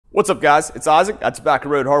What's up, guys? It's Isaac at Tobacco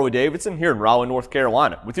Road Harley-Davidson here in Raleigh, North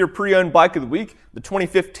Carolina with your pre-owned bike of the week, the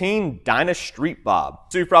 2015 Dyna Street Bob.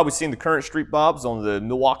 So you've probably seen the current Street Bobs on the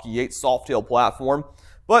Milwaukee 8 Softail platform,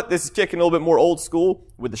 but this is kicking a little bit more old school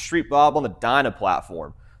with the Street Bob on the Dyna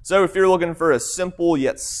platform. So if you're looking for a simple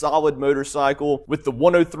yet solid motorcycle with the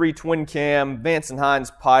 103 twin cam, Vance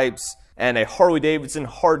Hines pipes, and a Harley-Davidson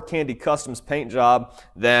hard candy customs paint job,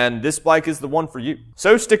 then this bike is the one for you.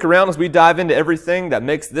 So stick around as we dive into everything that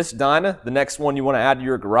makes this Dyna the next one you want to add to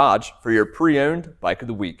your garage for your pre-owned bike of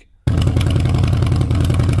the week.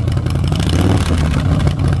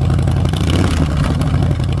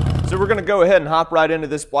 So we're going to go ahead and hop right into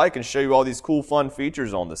this bike and show you all these cool fun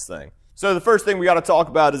features on this thing. So the first thing we got to talk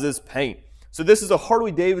about is this paint. So this is a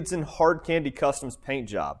Harley-Davidson hard candy customs paint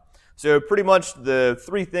job. So pretty much the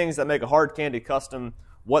three things that make a hard candy custom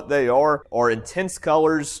what they are intense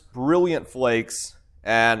colors, brilliant flakes,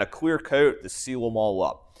 and a clear coat to seal them all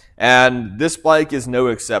up. And this bike is no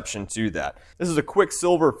exception to that. This is a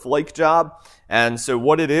Quicksilver Flake job, and so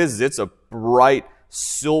what it is, it's a bright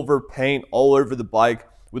silver paint all over the bike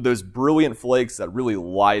with those brilliant flakes that really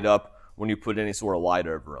light up when you put any sort of light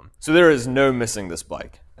over them. So there is no missing this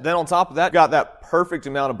bike. Then on top of that, got that perfect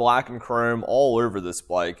amount of black and chrome all over this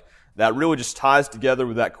bike that really just ties together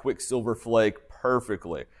with that Quicksilver Flake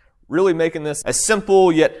perfectly. Really making this a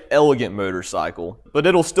simple yet elegant motorcycle, but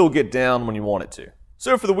it'll still get down when you want it to.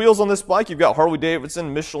 So for the wheels on this bike, you've got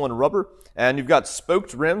Harley-Davidson Michelin rubber, and you've got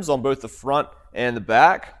spoked rims on both the front and the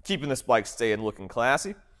back, keeping this bike staying looking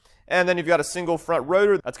classy. And then you've got a single front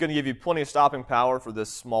rotor that's going to give you plenty of stopping power for this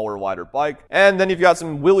smaller, lighter bike. And then you've got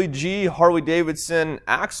some Willie G Harley-Davidson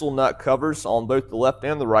axle nut covers on both the left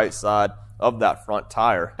and the right side of that front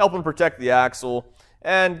tire, helping protect the axle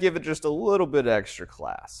and give it just a little bit extra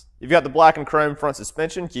class. You've got the black and chrome front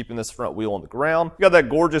suspension, keeping this front wheel on the ground. You've got that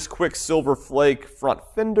gorgeous Quicksilver Flake front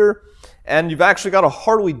fender, and you've actually got a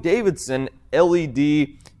Harley-Davidson LED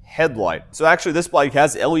headlight. So actually this bike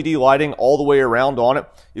has LED lighting all the way around on it.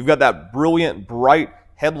 You've got that brilliant bright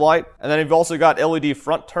headlight, and then you've also got LED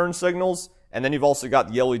front turn signals, and then you've also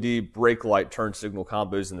got the LED brake light turn signal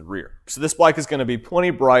combos in the rear. So this bike is going to be plenty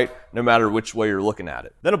bright no matter which way you're looking at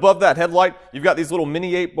it. Then above that headlight, you've got these little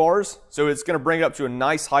mini 8 bars. So it's going to bring it up to a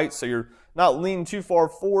nice height so you're not leaning too far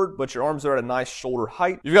forward, but your arms are at a nice shoulder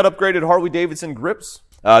height. You've got upgraded Harley-Davidson grips.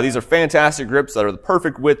 These are fantastic grips that are the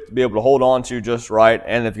perfect width to be able to hold on to just right,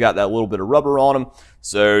 and they've got that little bit of rubber on them,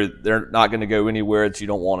 so they're not going to go anywhere that you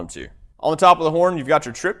don't want them to. On the top of the horn, you've got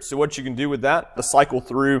your trip, so what you can do with that is cycle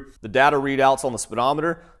through the data readouts on the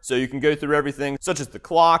speedometer, so you can go through everything such as the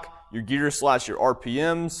clock, your gears / your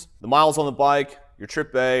RPMs, the miles on the bike, your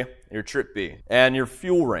trip A, your trip B, and your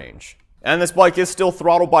fuel range. And this bike is still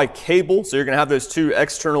throttled by cable, so you're going to have those two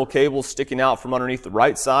external cables sticking out from underneath the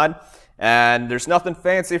right side. And there's nothing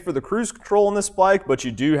fancy for the cruise control on this bike, but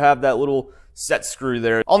you do have that little set screw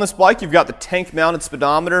there. On this bike, you've got the tank-mounted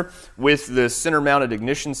speedometer with the center-mounted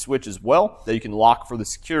ignition switch as well that you can lock for the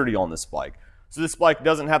security on this bike. So this bike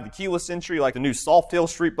doesn't have the keyless entry like the new Softail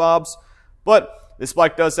Street Bobs, but this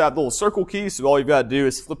bike does have the little circle key, so all you've got to do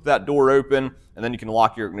is flip that door open, and then you can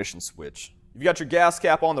lock your ignition switch. You've got your gas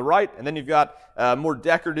cap on the right, and then you've got a more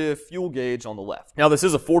decorative fuel gauge on the left. Now, this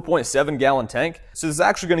is a 4.7 gallon tank, so this is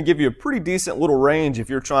actually going to give you a pretty decent little range if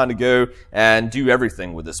you're trying to go and do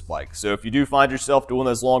everything with this bike. So if you do find yourself doing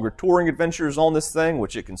those longer touring adventures on this thing,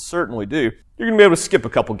 which it can certainly do, you're going to be able to skip a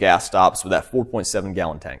couple gas stops with that 4.7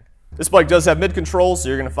 gallon tank. This bike does have mid-control, so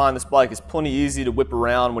you're going to find this bike is plenty easy to whip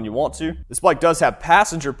around when you want to. This bike does have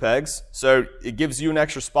passenger pegs, so it gives you an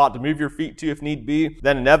extra spot to move your feet to if need be.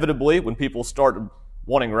 Then inevitably, when people start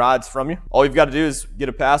wanting rides from you, all you've got to do is get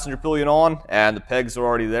a passenger pillion on, and the pegs are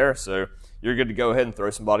already there, so you're good to go ahead and throw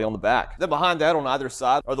somebody on the back. Then behind that on either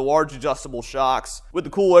side are the large adjustable shocks with the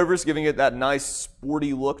coilovers, giving it that nice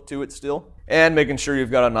sporty look to it still, and making sure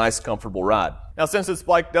you've got a nice comfortable ride. Now, since this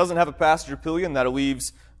bike doesn't have a passenger pillion, that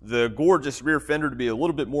leaves the gorgeous rear fender to be a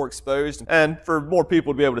little bit more exposed and for more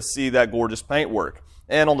people to be able to see that gorgeous paint work.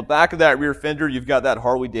 And on the back of that rear fender, you've got that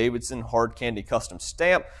Harley-Davidson hard candy custom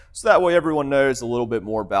stamp, so that way everyone knows a little bit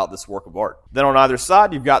more about this work of art. Then on either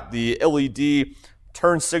side, you've got the LED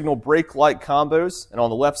turn signal brake light combos, and on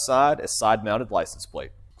the left side, a side-mounted license plate.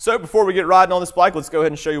 So before we get riding on this bike, let's go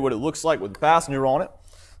ahead and show you what it looks like with the passenger on it.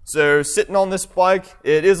 So sitting on this bike,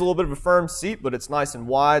 it is a little bit of a firm seat, but it's nice and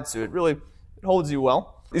wide, so it holds you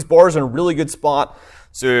well. These bars are in a really good spot,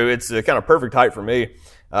 so it's a kind of perfect height for me,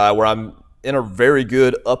 where I'm in a very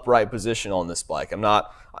good upright position on this bike. I'm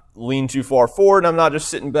not leaning too far forward, and I'm not just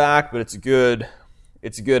sitting back, but it's a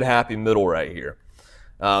good happy middle right here.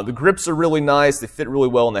 The grips are really nice. They fit really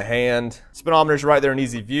well in the hand. Speedometer's right there in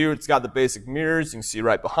easy view. It's got the basic mirrors. You can see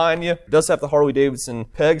right behind you. It does have the Harley-Davidson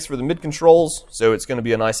pegs for the mid controls, so it's going to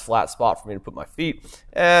be a nice flat spot for me to put my feet.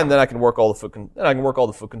 And then I can work all the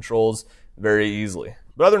foot controls very easily.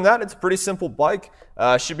 But other than that, it's a pretty simple bike.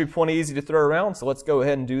 Should be plenty easy to throw around, so let's go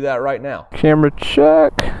ahead and do that right now. Camera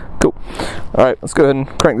check. Cool. All right, let's go ahead and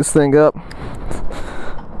crank this thing up.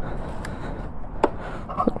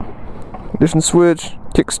 Ignition switch,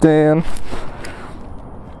 kickstand.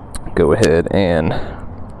 Go ahead and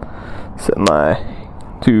set my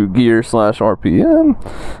 2 gear / RPM.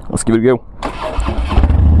 Let's give it a go.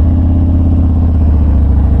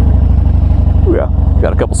 Ooh, yeah,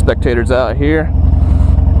 got a couple spectators out here.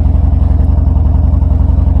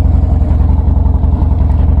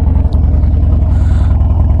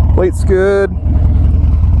 Plate's good.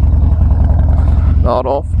 Nod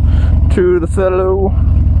off to the fellow.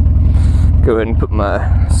 Go ahead and put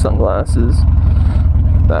my sunglasses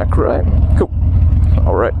back right. Cool.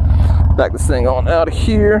 All right. Back this thing on out of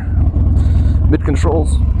here. Mid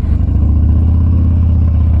controls.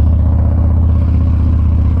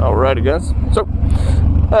 Alrighty, guys. So,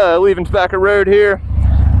 leaving Tobacco Road here.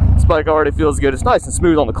 This bike already feels good. It's nice and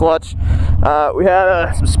smooth on the clutch. We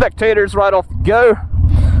had some spectators right off the go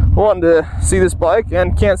wanting to see this bike,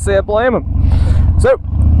 and can't say I blame them. So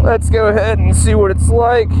let's go ahead and see what it's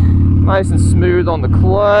like. Nice and smooth on the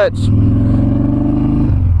clutch.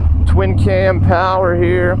 Twin cam power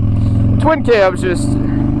here. Twin cam's just,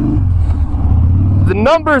 the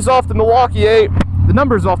numbers off the Milwaukee 8. The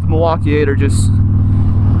numbers off the Milwaukee 8 are just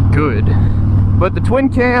good. But the twin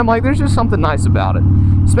cam, like, there's just something nice about it,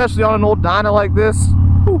 especially on an old Dyna like this.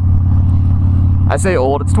 Whew. I say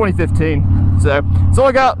old, it's 2015, so it's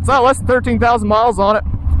got less than 13,000 miles on it,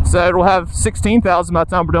 so it'll have 16,000 by the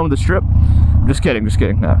time we're done with this trip. Just kidding,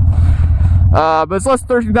 no. But it's less than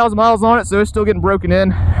 13,000 miles on it, so it's still getting broken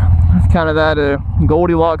in. It's kind of that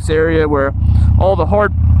Goldilocks area where all the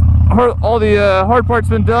hard part's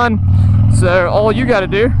been done, so all you got to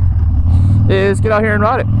do is get out here and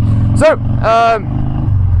ride it. So,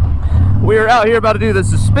 we're out here about to do the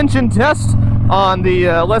suspension test on the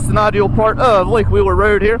less than ideal part of Lake Wheeler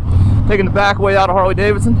Road here, taking the back way out of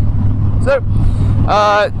Harley-Davidson. So,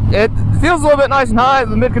 it feels a little bit nice and high,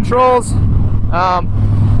 the mid controls.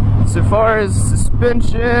 So far as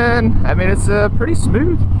suspension, I mean, it's pretty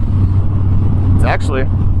smooth. It's actually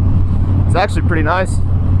pretty nice.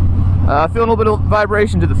 Feeling a little bit of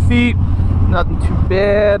vibration to the feet, nothing too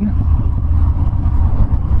bad.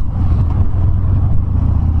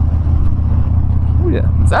 Oh yeah,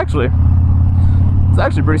 it's actually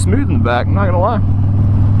pretty smooth in the back, I'm not gonna lie.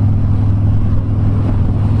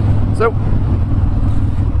 So,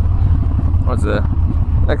 that's a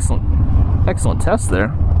excellent test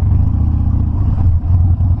there.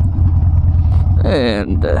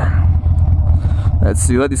 And let's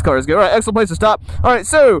see, let these cars go. All right, excellent place to stop. All right,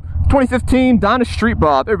 so 2015 Dyna Street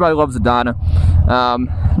Bob. Everybody loves the Dyna.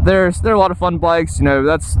 There are a lot of fun bikes. You know,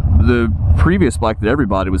 that's the previous bike that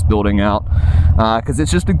everybody was building out because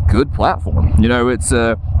it's just a good platform. You know, it's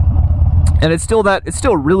and it's still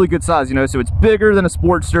a really good size. You know, so it's bigger than a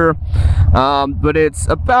Sportster, but it's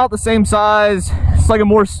about the same size.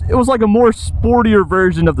 It was like a more sportier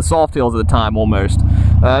version of the Softails at the time, almost.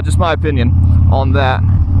 Just my opinion on that.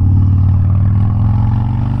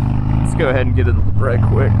 Let's go ahead and get it right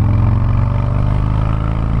quick.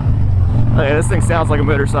 Oh yeah, this thing sounds like a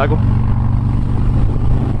motorcycle.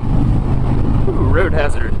 Ooh, road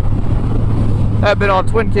hazard. I haven't been on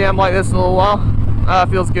twin cam like this in a little while.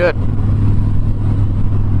 Feels good.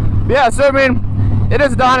 But yeah, so I mean, it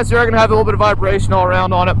is a Dyna, so you're going to have a little bit of vibration all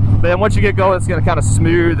around on it. But then once you get going, it's going to kind of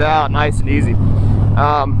smooth out nice and easy.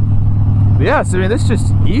 But yeah, so I mean, this is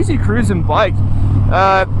just easy cruising bike.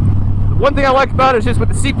 One thing I like about it is just with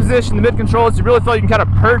the seat position, the mid controls, you really feel you can kind of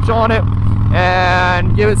perch on it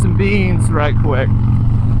and give it some beans right quick.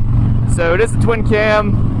 So it is a twin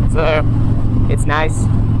cam, so it's nice.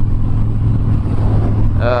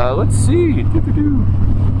 Let's see.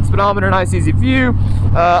 Speedometer, nice easy view.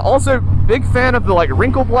 Also, big fan of the like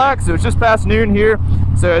wrinkle black, so it's just past noon here,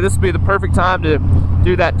 so this would be the perfect time to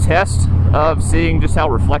do that test of seeing just how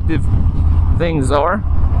reflective things are.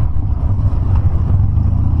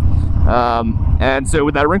 And so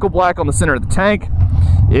with that wrinkle black on the center of the tank,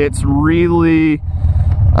 it's really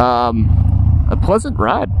a pleasant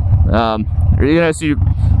ride. You know, so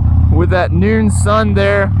with that noon sun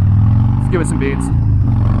there, let's give it some beans.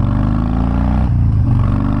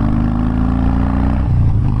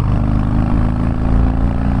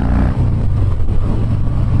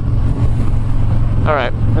 All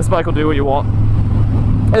right, this bike will do what you want.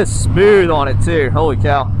 It's smooth on it too. Holy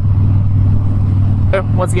cow.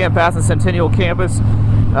 Once again, passing Centennial Campus.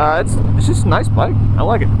 It's just a nice bike. I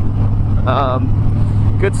like it.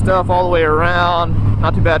 Good stuff all the way around.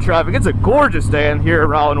 Not too bad traffic. It's a gorgeous day in here in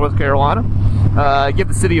Raleigh, North Carolina. Give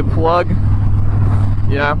the city a plug.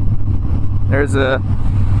 Yeah, there's a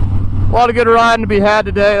lot of good riding to be had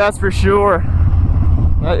today, that's for sure.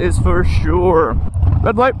 That is for sure.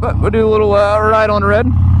 Red light, but we'll do a little ride on red.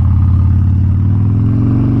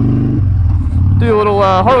 Do a little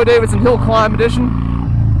Harley-Davidson hill climb edition.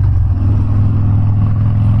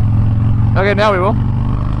 Okay, now we will.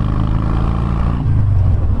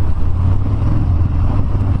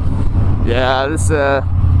 Yeah, this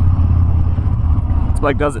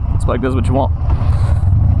bike does it. This bike does what you want.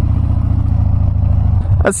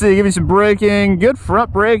 Let's see, give you some braking. Good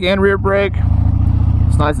front brake and rear brake.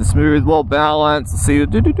 It's nice and smooth, well balanced. Let's see.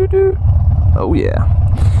 Oh yeah,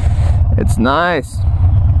 it's nice.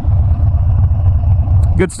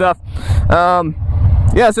 Good stuff.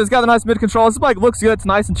 Yeah, so it's got the nice mid control. This bike looks good. It's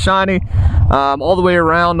nice and shiny all the way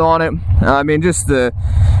around on it. I mean, just the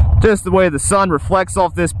way the sun reflects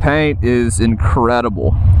off this paint is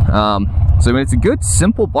incredible. So I mean, it's a good,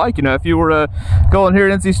 simple bike. You know, if you were going here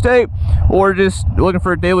at NC State or just looking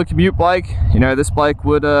for a daily commute bike, you know, this bike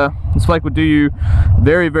would do you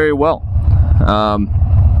very, very well.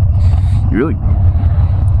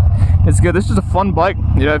 It's good. This is a fun bike.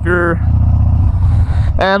 You know, if you're,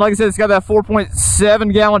 and like I said, it's got that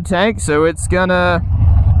 4.7 gallon tank, so it's gonna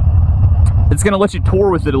let you tour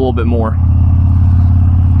with it a little bit more.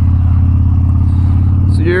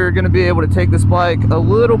 So you're gonna be able to take this bike a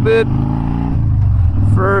little bit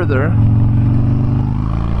further.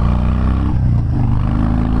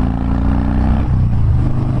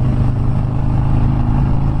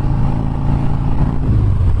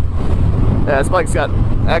 Yeah, this bike's got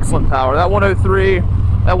excellent power. That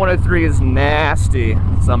 103 is nasty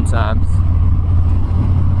sometimes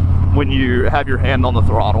when you have your hand on the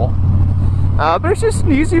throttle. But it's just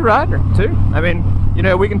an easy rider too. I mean, you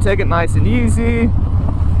know, we can take it nice and easy.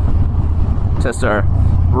 Test our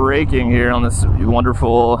braking here on this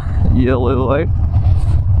wonderful yellow light.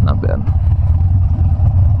 Not bad.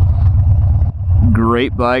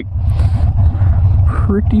 Great bike.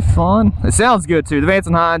 Pretty fun. It sounds good too. The Vance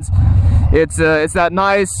Hines, it's that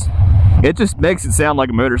nice. It just makes it sound like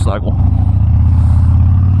a motorcycle.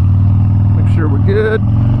 Make sure we're good.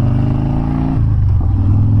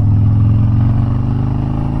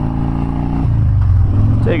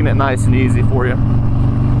 Taking it nice and easy for you.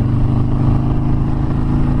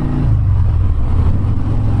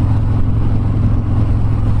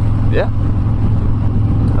 Yeah.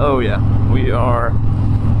 Oh yeah. We are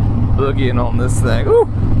boogieing on this thing. Ooh!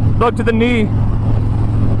 Bug to the knee.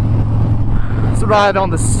 Let's ride on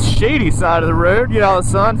the shady side of the road. Get out of the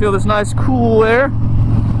sun. Feel this nice cool air.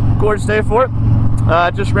 Gorgeous day for it.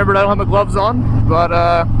 Just remembered I don't have my gloves on, but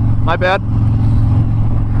my bad.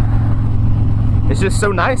 It's just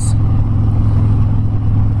so nice.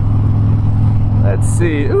 Let's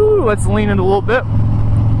see. Ooh, let's lean in a little bit.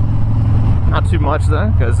 Not too much though,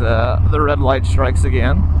 because the red light strikes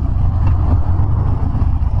again.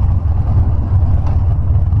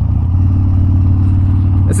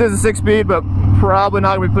 This is a 6-speed, but probably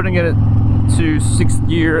not going to be putting it to 6th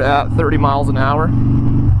gear at 30 miles an hour.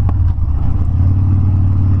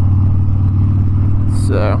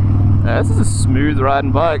 So, yeah, this is a smooth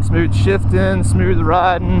riding bike. Smooth shifting, smooth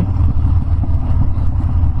riding.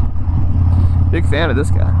 Big fan of this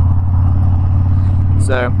guy.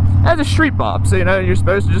 So, as a street bob, so you know you're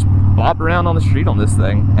supposed to just bob around on the street on this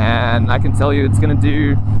thing, and I can tell you it's gonna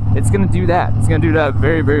do that. It's gonna do that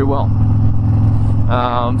very, very well.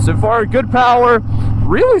 So far, good power,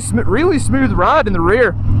 really smooth ride in the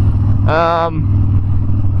rear.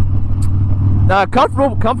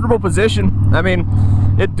 Comfortable position. I mean,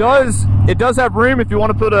 it does have room if you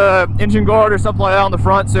want to put a engine guard or something like that on the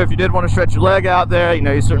front. So if you did want to stretch your leg out there, you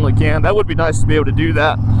know, you certainly can. That would be nice to be able to do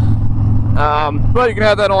that. But you can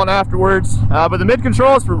have that on afterwards. But the mid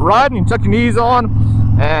control is for riding. You can tuck your knees on,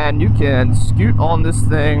 and you can scoot on this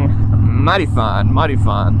thing mighty fine, mighty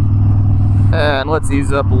fine. And let's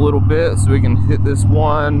ease up a little bit so we can hit this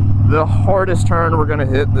one, the hardest turn we're gonna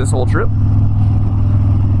hit this whole trip.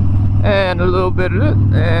 And a little bit of it,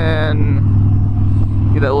 and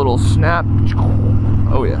get that little snap.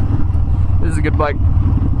 Oh yeah, this is a good bike.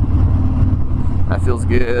 That feels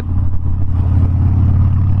good.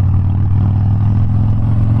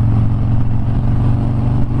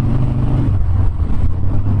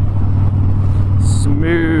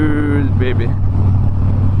 Smooth, baby.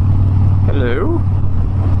 Hello.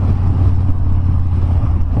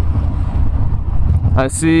 I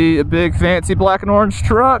see a big fancy black and orange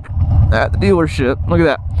truck at the dealership. Look at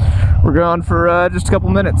that. We're going for just a couple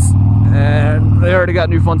minutes, and they already got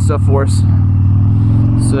new fun stuff for us.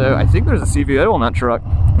 So I think there's a CVO on that truck.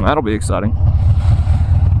 That'll be exciting.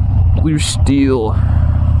 Blue steel.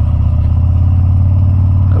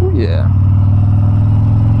 Oh yeah.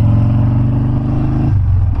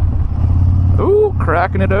 Oh,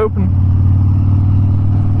 cracking it open.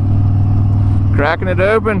 Cracking it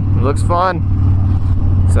open. It looks fun.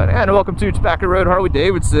 Exciting. And welcome to Tobacco Road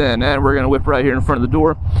Harley-Davidson. And we're going to whip right here in front of the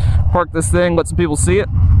door. Park this thing, let some people see it.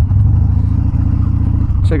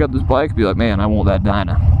 Check out this bike, be like, man, I want that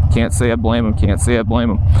Dyna. Can't say I blame him, can't say I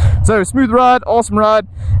blame him. So, smooth ride, awesome ride,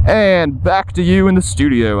 and back to you in the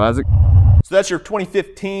studio, Isaac. So that's your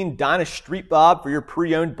 2015 Dyna Street Bob for your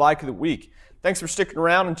pre-owned bike of the week. Thanks for sticking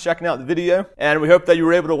around and checking out the video, and we hope that you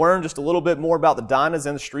were able to learn just a little bit more about the Dynas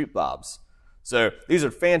and the Street Bobs. So these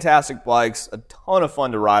are fantastic bikes, a ton of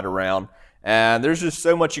fun to ride around, and there's just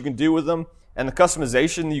so much you can do with them, and the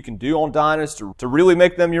customization you can do on Dynas to really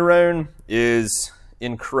make them your own is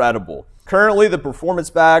incredible. Currently, the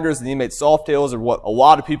performance baggers and the inmate softails are what a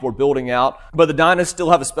lot of people are building out, but the Dynas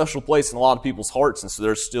still have a special place in a lot of people's hearts, and so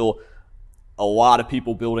there's still a lot of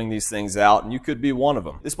people building these things out, and you could be one of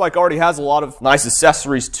them. This bike already has a lot of nice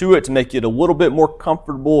accessories to it to make it a little bit more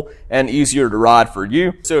comfortable and easier to ride for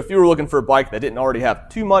you. So if you were looking for a bike that didn't already have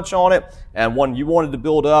too much on it and one you wanted to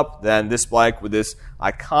build up, then this bike with this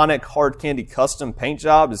iconic hard candy custom paint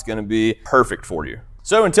job is going to be perfect for you.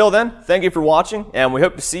 So until then, thank you for watching, and we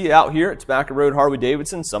hope to see you out here at Tobacco Road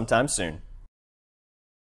Harley-Davidson sometime soon.